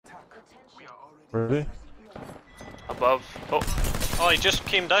Really? Above. Oh, Oh, he just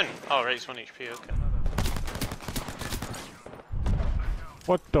came down. Oh, right, he's 1 HP, okay.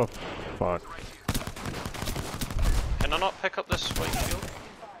 What the fuck? Can I not pick up this white shield?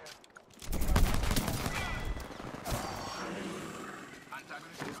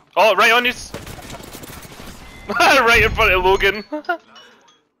 oh, right on his. Right in front of Logan.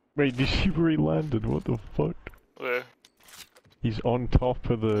 Wait, did you see where he landed? What the fuck? Where? He's on top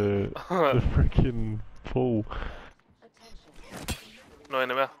of the freaking pole. No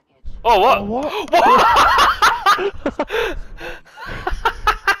enemy. Oh, what? Oh, what? What?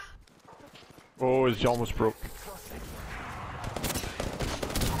 Oh, his jaw almost broke.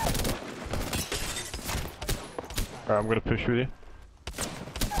 Alright, I'm gonna push with you.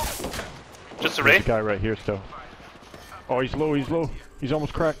 Just a There's ray? a guy right here still. Oh, he's low, he's low. He's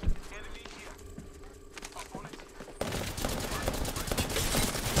almost cracked.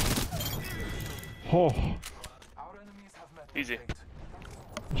 Oh. Easy.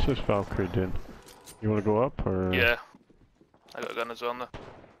 What's this Valkyrie doing? You wanna go up or? Yeah. I got a gun as well now.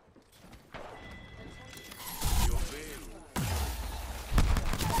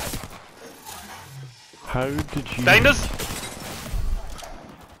 How did you? Behind us!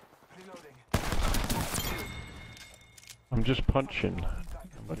 I'm just punching.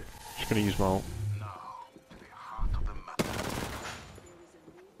 I'm just gonna use my ult.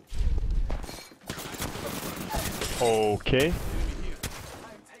 Okay.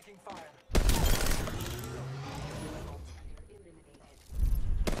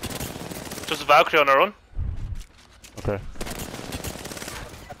 Just a Valkyrie on our own. Okay.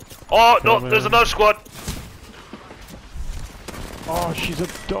 Oh, no, Coming. there's another squad. Oh, she's a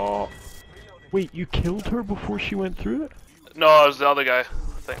dog. Wait, you killed her before she went through it? No, it was the other guy, I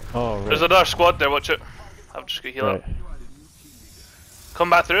think. Oh, right. There's another squad there, watch it. I'm just gonna heal Right. up. Come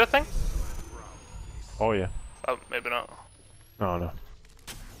back through, I think? Oh, yeah. Oh, maybe not. No, no.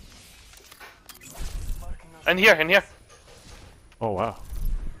 In here, in here. Oh, wow.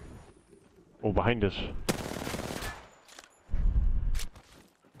 Oh, behind us.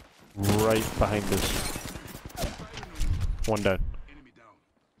 Right behind us. One down.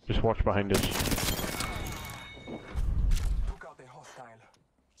 Just watch behind us.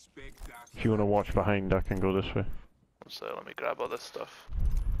 If you want to watch behind, I can go this way. So let me grab all this stuff.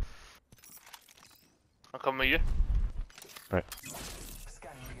 I'll come with you. Right.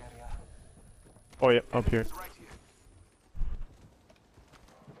 Oh, yeah, up here.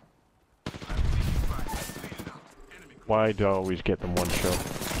 Why do I always get them one shot?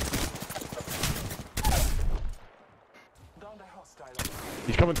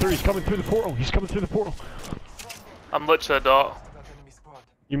 He's coming through the portal, he's coming through the portal. I'm literally a dot.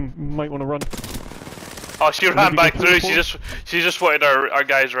 You might want to run. Oh, she ran Maybe back go through through, the she just wanted our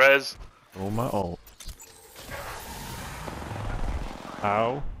guy's res. Oh my ult.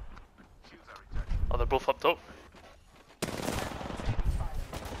 Ow. Oh, they're both up top.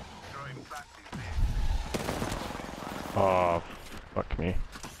 Oh, fuck me.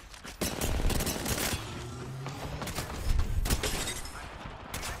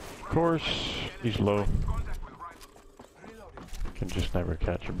 Of course, he's low. Can just never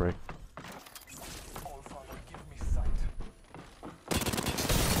catch a break.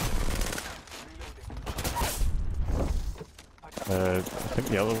 I think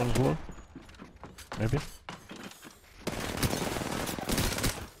the other one's low. Maybe?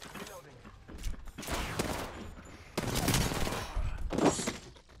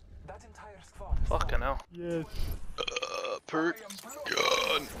 Fucking hell. Yes. Perk.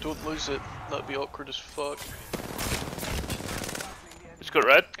 God, don't lose it. That'd be awkward as fuck. It's got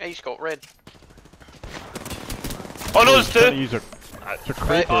red. Yeah, he's got red. Oh no, there's He's trying to two! use a, it's a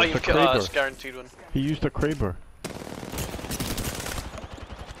Right, Kraber, oh, it's a you've got that's Kraber. guaranteed one. He used a Kraber.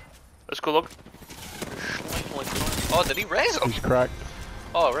 Let's go look. Oh, did he raise him? He's cracked.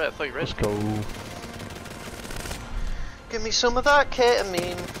 Oh, right, I thought you Let's raised go. him. Give me some of that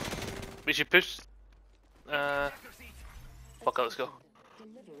ketamine. We should push. Fuck it, let's go.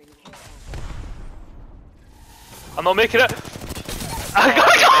 I'm not making it!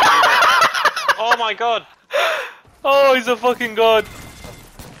 Oh my god! Oh, he's a fucking god!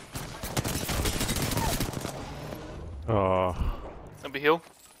 Oh. Let me heal.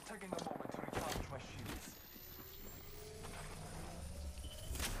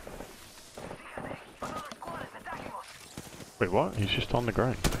 Wait, what? He's just on the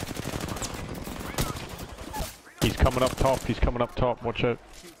ground. He's coming up top, he's coming up top, watch out.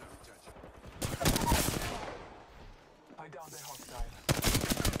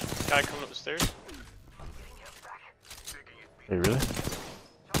 Guy coming up the stairs. Hey, really?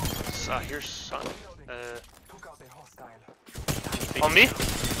 here's sun. On me?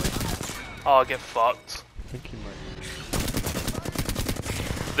 Oh, get fucked. I think he might.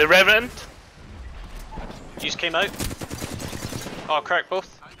 The Revenant? You just came out. Oh, crack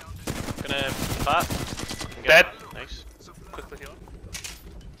both. Gonna bat. Dead. Nice. Quickly heal.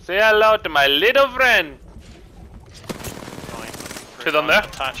 Say hello to my little friend. Annoying. Two them there.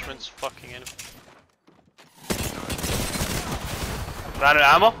 Attachments, fucking in. Ran out of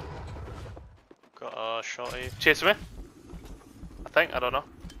ammo. Got a shotty. Chasing me. I think, I don't know.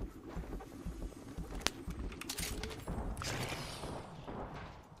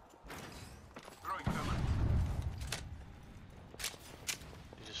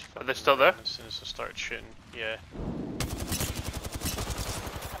 He just Are they still there? as soon as I started shooting. Yeah.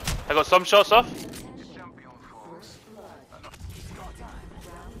 I got some shots off.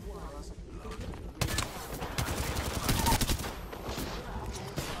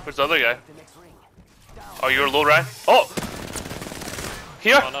 Where's the other guy? Oh, you're low, Ryan. Oh!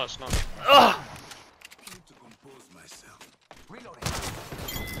 Here! Oh no, it's not. Ugh!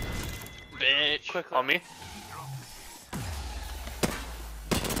 Bitch. Quick on me.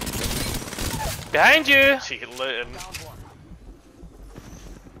 Behind you! See you looting.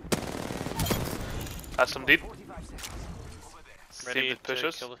 That's some deep. Ready Save the to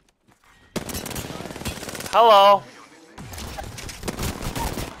pushes. kill it. Hello!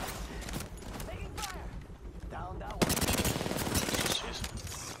 Jeez.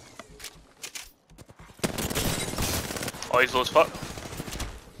 Oh, he's low as fuck.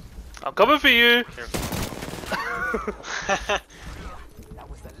 I'm coming for you! Careful.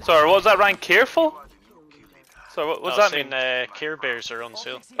 Sorry, what was that, Ryan? Careful? Sorry, what does that mean? Care Bears are on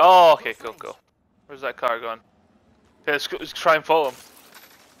sale. Oh, okay, cool, cool. Where's that car going? Okay, let's try and follow him.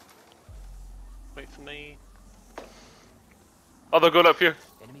 Wait for me. Oh, they're going up here.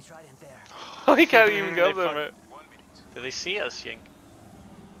 Oh, he can't even go up there, mate. Do they see us, Ying?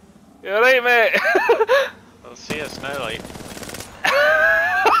 You're right, mate. They'll see us now, like.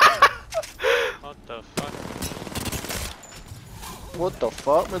 What the fuck? What the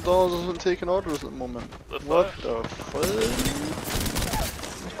fuck? McDonald's isn't taking orders at the moment. What the fuck?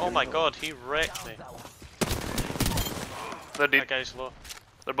 Oh my god, he wrecked me. They're dead. That guy's low.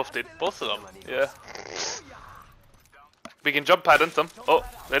 They're both dead. Both of them? Yeah. We can jump pad into them. Oh,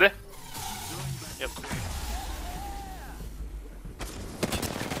 ready? Yep.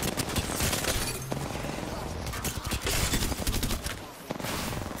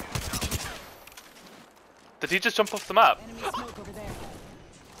 Did he just jump off the map?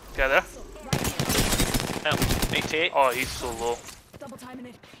 Guy there? Help. 88. Oh, he's so low.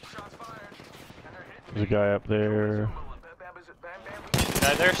 There's a guy up there.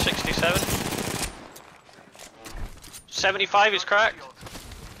 Guy there, 67. 75 is cracked.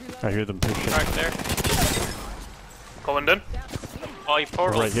 I hear them pushing. Cracked there. Coming down. Oh, he Oh,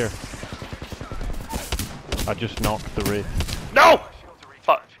 portal. right here. I just knocked the wraith. No!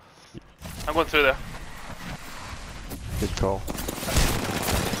 Fuck. I'm going through there. Good call.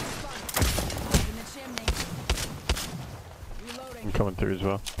 I'm coming through as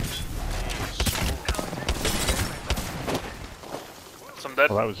well. Some dead.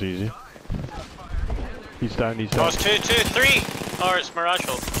 Well, that was easy. He's down, he's Oh, down. it's 2, 2, 3! Oh, it's Mirage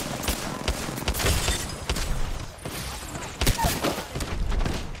Hold.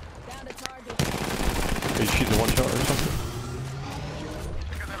 Did you shoot the one shot or something?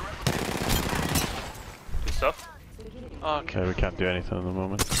 Good stuff. Okay. Okay, we can't do anything at the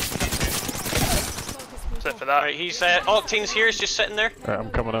moment. Except for that. Right, he's, Octane's here, he's just sitting there. Alright,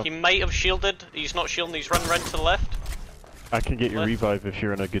 I'm coming up. He might have shielded. He's not shielding, he's running round to the left. I can get your revive if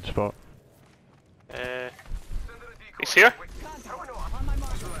you're in a good spot. He's here.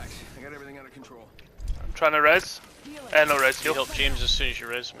 I'm trying to res. No res You heal. help James as soon as you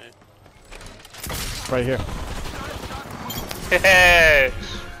res me. Right here. Hey!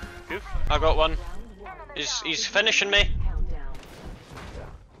 I got one. He's finishing me.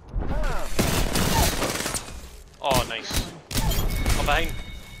 Oh, nice. I'm behind.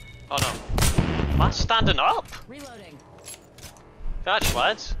 Oh no. Am I standing up? Reloading. Catch,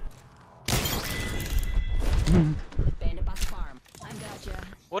 lads. Bandit by the farm. I'm gotcha.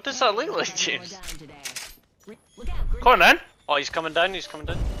 What does that look like, James? Look out, Come on, then. Oh, he's coming down, he's coming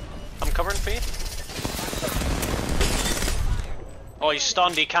down. I'm covering for you. Oh, he's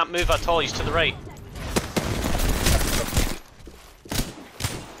stunned, he can't move at all, he's to the right.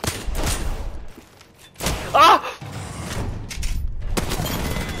 Ah!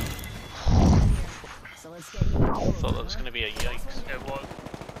 So let's get you. I thought that was going to be a yikes. It was.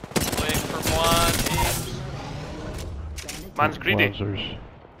 Wait for one, James. Man's greedy. Wowzers.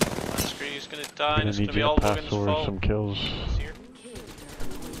 He's gonna die, I'm and it's gonna gonna need be you all to pass Logan's over fault. some kills. He's here.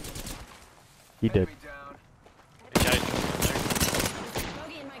 He did. The guy jumped in there.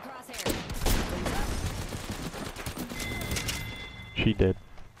 Bogey in my crosshair. She did.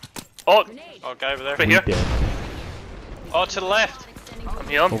 Oh, Grenade. Oh, guy over there. right We here. did. Oh, to the left. Extending I'm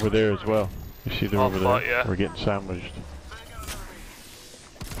healing. Over there as well. You see they're Oh, over fuck, there? yeah. We're getting sandwiched.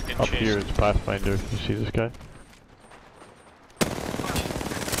 Getting Up chased. here is Pathfinder. You see this guy?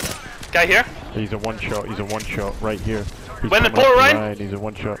 Guy here. He's a one shot. He's a one shot right here. He's When the coming boat up Ryan? behind, he's a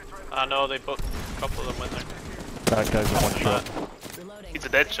one shot. I know they put a couple of them went there. That guy's a one shot. Reloading. He's a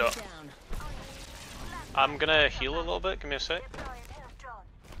dead shot. Down. I'm gonna heal a little bit. Give me a sec.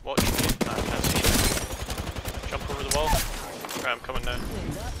 What you need? I can't see. Jump over the wall. Right, I'm coming down.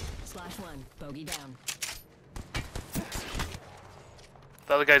 Wings up. /1. Bogey down.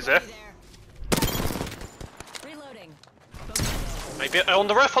 The other guy's there. Bogey there. Reloading. Bogey down. Maybe on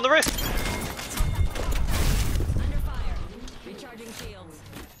the roof. On the roof. Under fire. Recharging shields.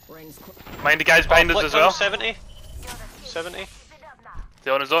 Rings. Mind the guys behind us Flick as down well. 70. 70.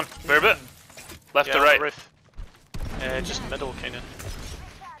 They're on his own. Where a bit? Left Yeah, or on right? the roof. Just middle, kinda.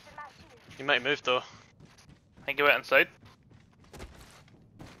 He might have moved though. I think he went inside.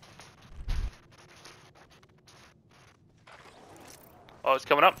 Oh, it's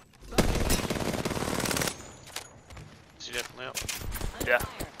coming up. Is he definitely up? Under Yeah.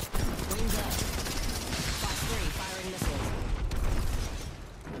 fire. Wings up. Box 3. Firing missiles.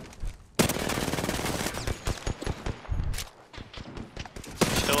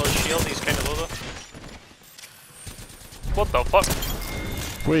 Still on his shield. He's kind of low though. What the fuck?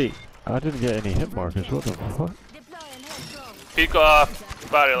 Wait, I didn't get any hit markers. What the fuck? He got a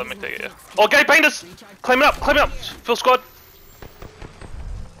barrier. Let me take it. Yeah. Oh, guy behind us! Climbing up! Climbing up! Full squad.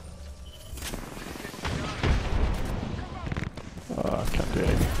 Oh, I can't do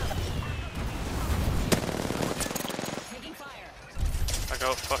anything. Taking fire. I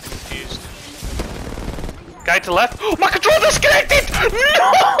got fucking confused. Guy to left. Oh, my control disconnected!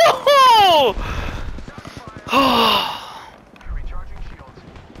 No!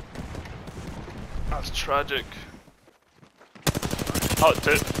 That's tragic. Oh,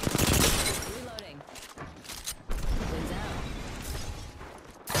 dude. Reloading. Wings out.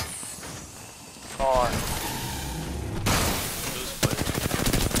 Oh.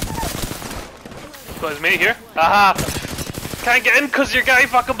 Got his mate here. Aha! Can't get in because your guy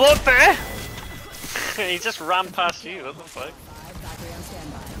fucking blocked it, eh? He just ran past you. What the fuck? 5 battery on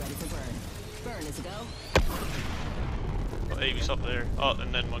standby. Ready for burn. Burn is a go. Oh, hey, he's up there. Oh,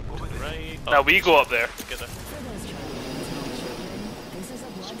 and then one to the right. Oh, Now we go up there. together. For those trying to small children, this is a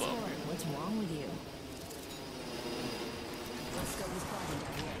blood Slow. sport. What's wrong with you? Let's scope this problem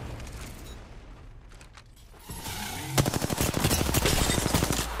down here.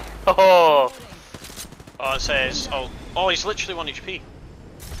 Oh, Oh, it says. Oh, he's literally 1 HP.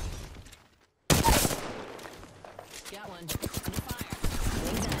 Got one. Under fire.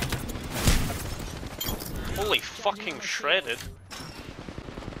 Wings out. Holy fucking shredded.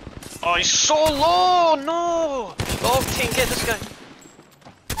 Oh, he's so low! No! The Octane, get this guy.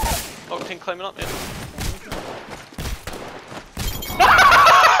 Octane climbing up, yeah.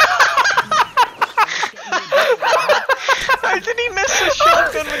 How did he miss the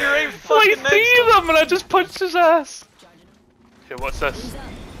shotgun when you're right I fucking next to see him? them and I just punched his ass. Charging. Here, what's this? Wings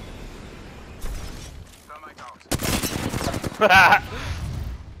up.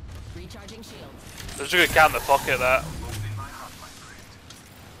 They're Recharging shields. just gonna can the fuck out of that.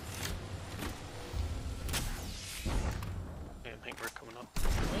 Yeah, I think we're coming up.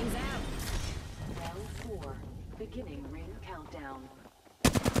 Wings out. Round 4. Beginning ring countdown.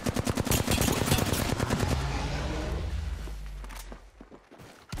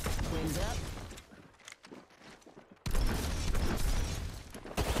 Wings up.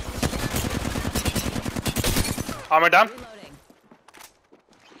 Armor down. Reloading.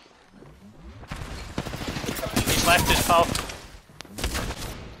 He's left his pal.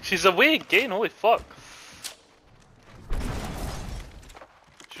 She's away again, holy fuck.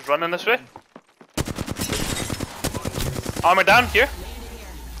 She's running this way. Armor down, here.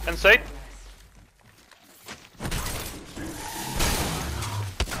 Inside.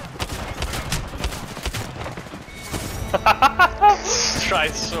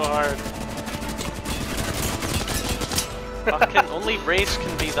 Tried so hard. Fucking only race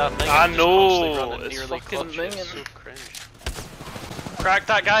can be that thing. I and just constantly know, running it's nearly fucking clutch. It's minging. so cringe. Crack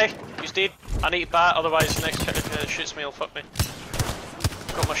that guy. He's dead. I need to bat, otherwise the next guy shoots me, he'll fuck me.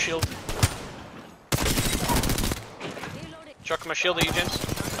 Got my shield. Chuck my shield at you, James.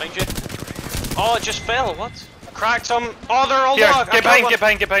 Behind you. Oh, it just fell. What? Cracked him. Oh, they're all Here, low. get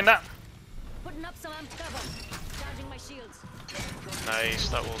behind that. Putting up some amped cover. Charging my shields. Nice,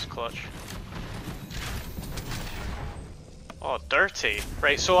 that was clutch. Oh, dirty.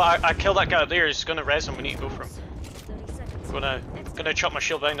 Right, so I killed that guy up there. He's gonna res him. We need to go for him. 30 seconds. Gonna chop my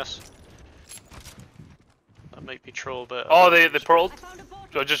shield behind us. That might be troll, but Oh, they portaled. I found a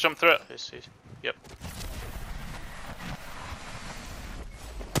bot. Do I just jump through it? Yep.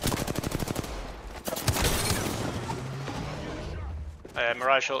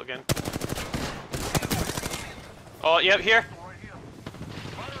 Mirage ult again. Oh, yep, here.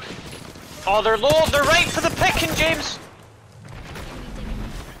 Oh, they're low. They're right for the picking, James.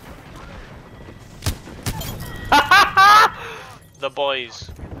 The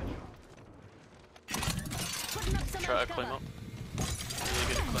boys. Putting up some Try amped to climb cover. up. Really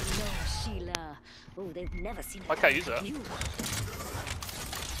good at climbing. No, Sheila. Oh, they've never seen I can't use that. you.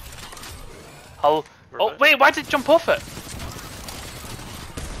 Hull. Oh wait, why did it jump off it?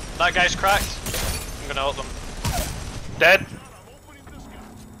 That guy's cracked. I'm gonna ult them. Dead.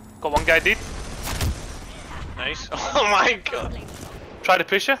 Got one guy dead. Nice. Oh my god. Try to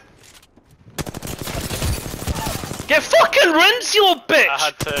push you. Get fucking rinsed, you little bitch! I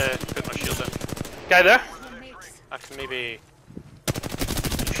had to put my shield in. Guy there. I can maybe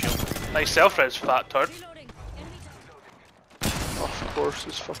shield. Nice self-res, fat turd. Reloading. Enemy down. Of course,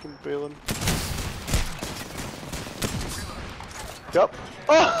 he's fucking bailing. Yep.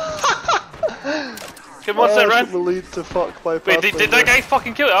 Give him one set, I Ryan. took the lead to fuck my Wait, did that guy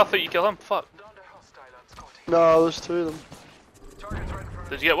fucking kill it? I thought you killed him. Fuck. No, there's two of them.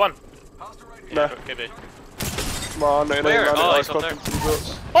 Did you get one? Nah, Maybe. come on, 99, Where? 99, Oh, he's up fucking there. 3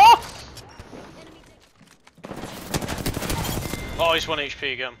 bullets. Oh! Oh, he's 1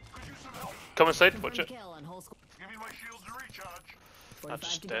 HP again. Come inside, watch it. Kill on whole squad. I 45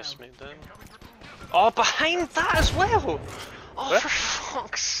 just to go. decimated them. Oh, behind that as well! Oh, Where? for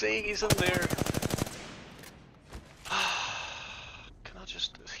fuck's sake, he's in there. Can I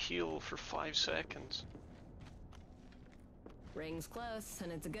just heal for 5 seconds? Rings close,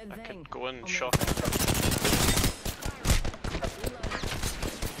 and it's a good I thing. could go in and Only- shock him.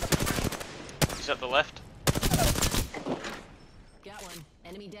 He's at the left. Got one.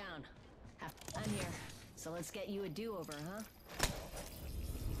 Enemy down. I'm here. So let's get you a do-over, huh?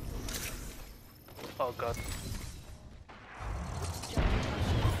 Oh god.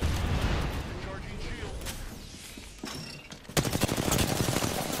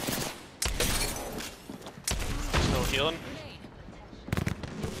 Still healing.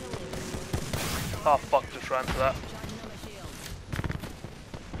 Oh fuck, just ran to that. Charging on my shield.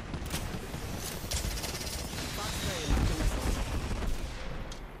 Box ready, launching missiles.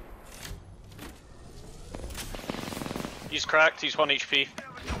 He's cracked, he's 1 HP.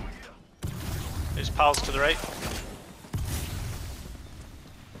 His pal's to the right.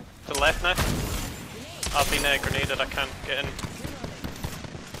 To the left now. I've been grenaded, I can't get in.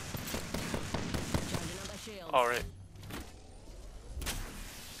 Charging on my shield. Alright.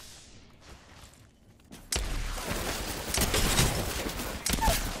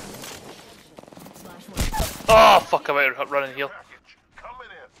 Slash one. Oh fuck, I'm out of running heal.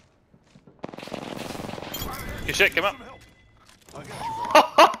 Good shit, come up.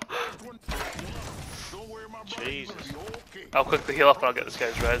 Jesus. I'll quickly heal up and I'll get this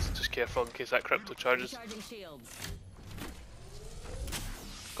guy's res. Just careful in case that crypto charges. Recharging shields.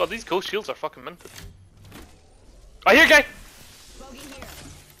 God, these ghost shields are fucking minted. I hear a guy! Bogey here.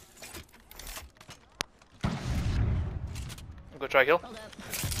 I'm gonna try heal. Hold up.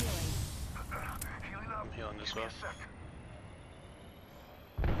 Healing. I'm healing as well.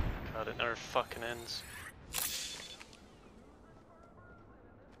 God, it never fucking ends.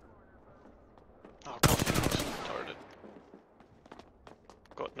 Oh god, that's retarded.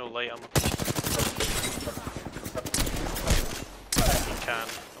 Got no light ammo. You can.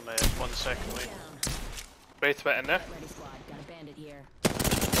 I'm 1 second late. Down. Wraith went in there. Ready squad. Got a bandit here.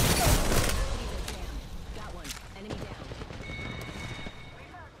 Laser jam. Got one. Enemy down.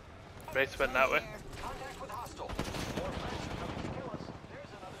 Wraith went that way.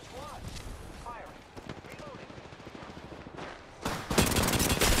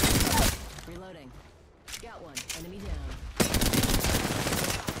 Reloading. Got one. Enemy down.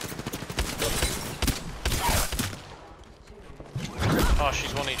 Oh,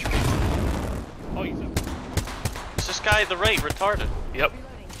 she's 1 HP. Oh, he's up. Is this guy at the right retarded? Yep.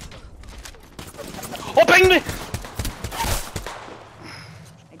 Reloading. Oh, bang me!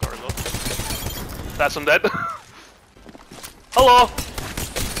 Got reload. That's him dead. Hello!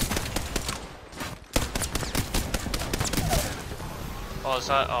 Oh, is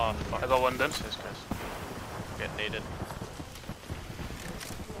that? Oh, fuck. I got one down. This guys. Get naded.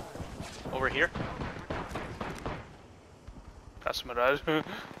 Over here. That's a mirage. Oh,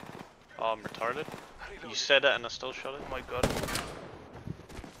 I'm retarded. You said it and I still shot it. Oh my god.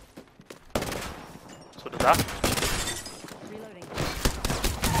 So did that. Reloading.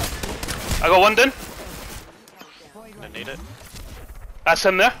 I got one down. I need it. That's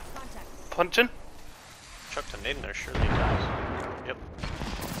him there. Contact. Punching. Chucked a nade in there, surely he dies. Yep.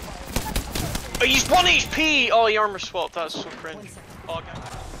 Oh, he's 1 HP! Oh, he armor swapped. That's so cringe. Oh,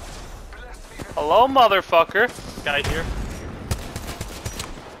 Hello, motherfucker. guy here.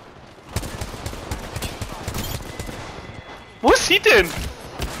 What's he doing?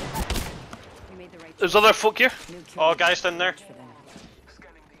 We made the right There's other folk here. New kill Oh, guys down there. for them.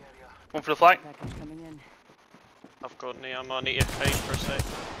 One for the flank. Package coming in. I've got any ammo. I need to fight for a sec.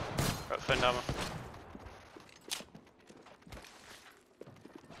 Right, found ammo.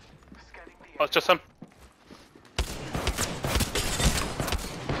 Oh, it's just him.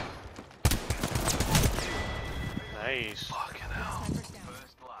 Nice. Fucking hell.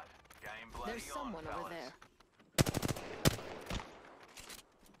 There's someone over there.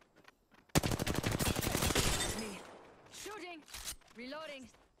 Me. Shooting. Reloading.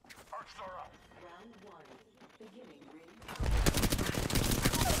 Round 1. Beginning ring.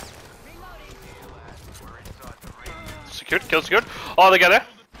 Reloading. Secured. Kill secured. Oh, they got there.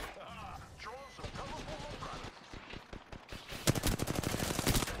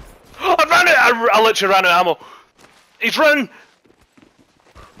 I ran it. I literally ran out of ammo. He's running.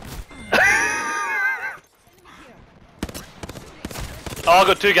 Oh, I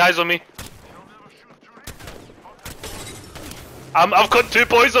got 2 guys on me. I've got 2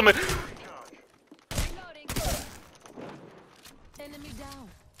 boys on me. Reloading. Enemy down.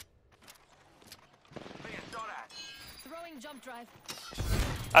 Throwing jump drive.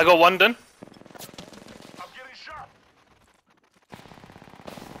 I got 1 done. I'm getting shot.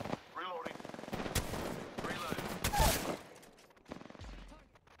 Reloading.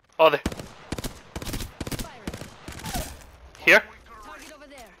 Oh, they Firing. here. Target over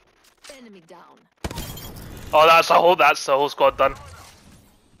there. Enemy down. Oh, that's the whole squad done.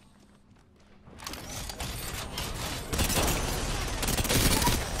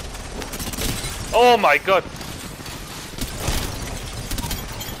 Oh my god.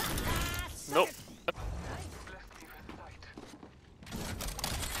 Nope.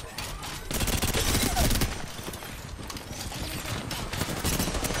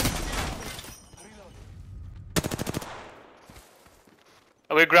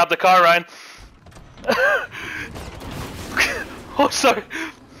 Okay, grab the car, Ryan. Oh, sorry.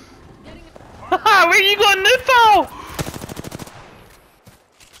 Where you going, Nifo?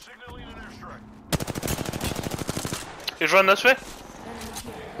 Signaling an airstrike. He's running this way.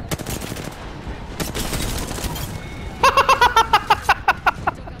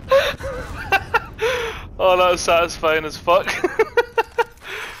 Oh, that was satisfying as fuck.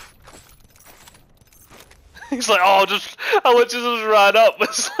 He's like, oh, I literally just ran up.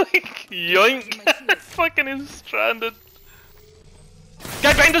 It's like, yoink. Fucking is stranded.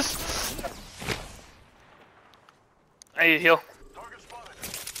 Guy behind us! Hey, heal. Target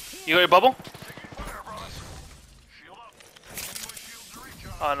spotted. You got your bubble? Fire, brothers. Shield up. Need my shields to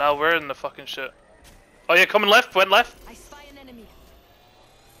recharge. Oh, now we're in the fucking shit. Oh yeah, coming left, went left. I spy an enemy.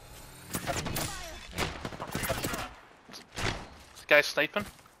 This guy's sniping.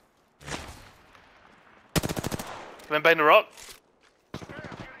 Come in behind the rock. Damn,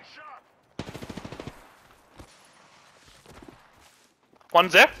 getting shot.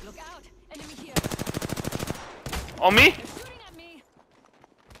 One's there. Look out. Enemy here. On me. They're shooting at me.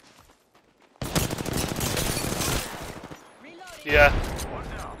 Reloading. Yeah. One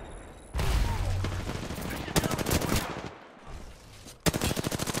down.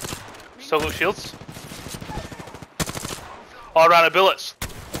 Still got shields. Oh, I ran out of bullets.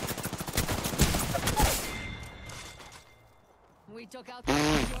 We took out your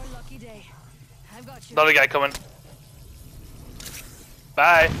lucky day. I've got you. Another guy coming.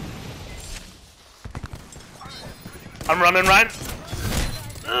 Bye. I'm running, Ryan.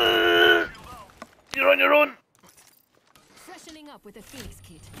 You're on your own. Freshening up with a Phoenix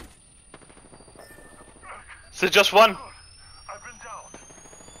kit. So just one. I've been down.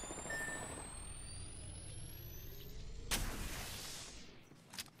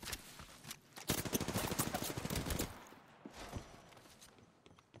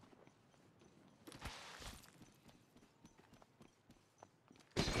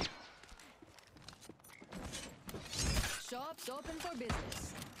 Shops open for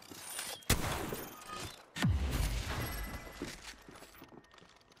business.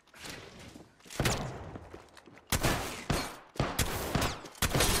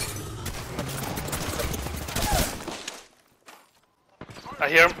 I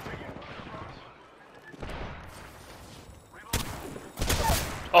hear him.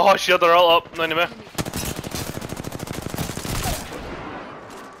 Oh shit, they're all up. No anymore.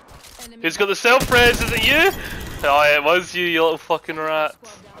 Who's got the self-res? Is it you? Oh, it was you, you little fucking rat.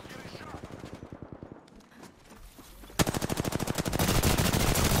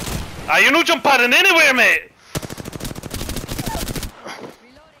 Ah, you're no jump padding anywhere, mate!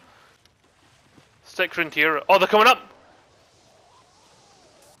 Stick frontier. Oh, they're coming up!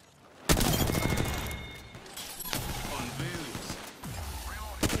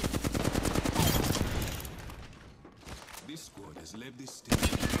 This squad has left this stage.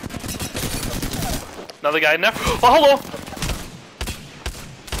 Another guy in there. Oh, hello!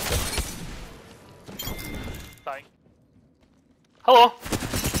 Dying. Hello!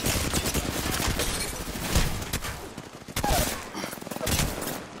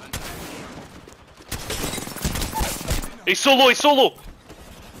 He's solo, he's solo!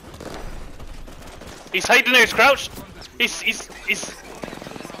 He's hiding there, he's crouched! He's...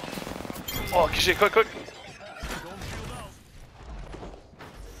 Oh, shit, quick, quick!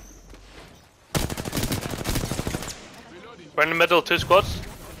 We're in the middle, 2 squads.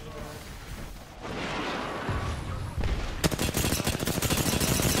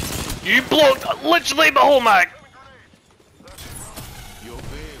 You blocked literally the whole mag!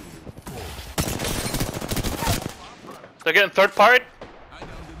 They're getting third party.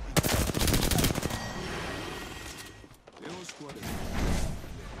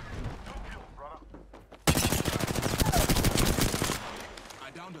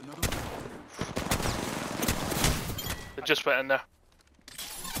 They just went in there.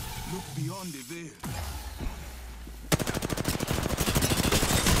 Look beyond the veil.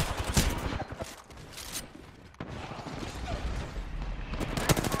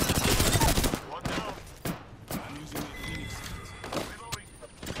 I'm using a Phoenix.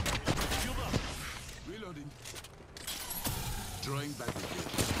 Reloading. Drawing back the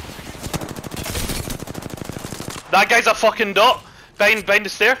veil. That guy's a fucking dot. Behind the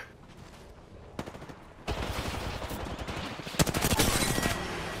stair.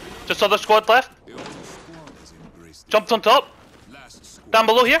 Just other squad left. Jumped on top. Down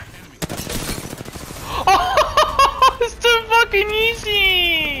below here. Oh, it's too fucking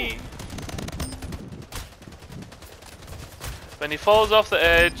easy. When he falls off the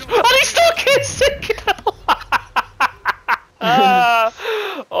edge. Oh, he's still kissing.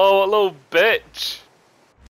 Oh, a little bitch.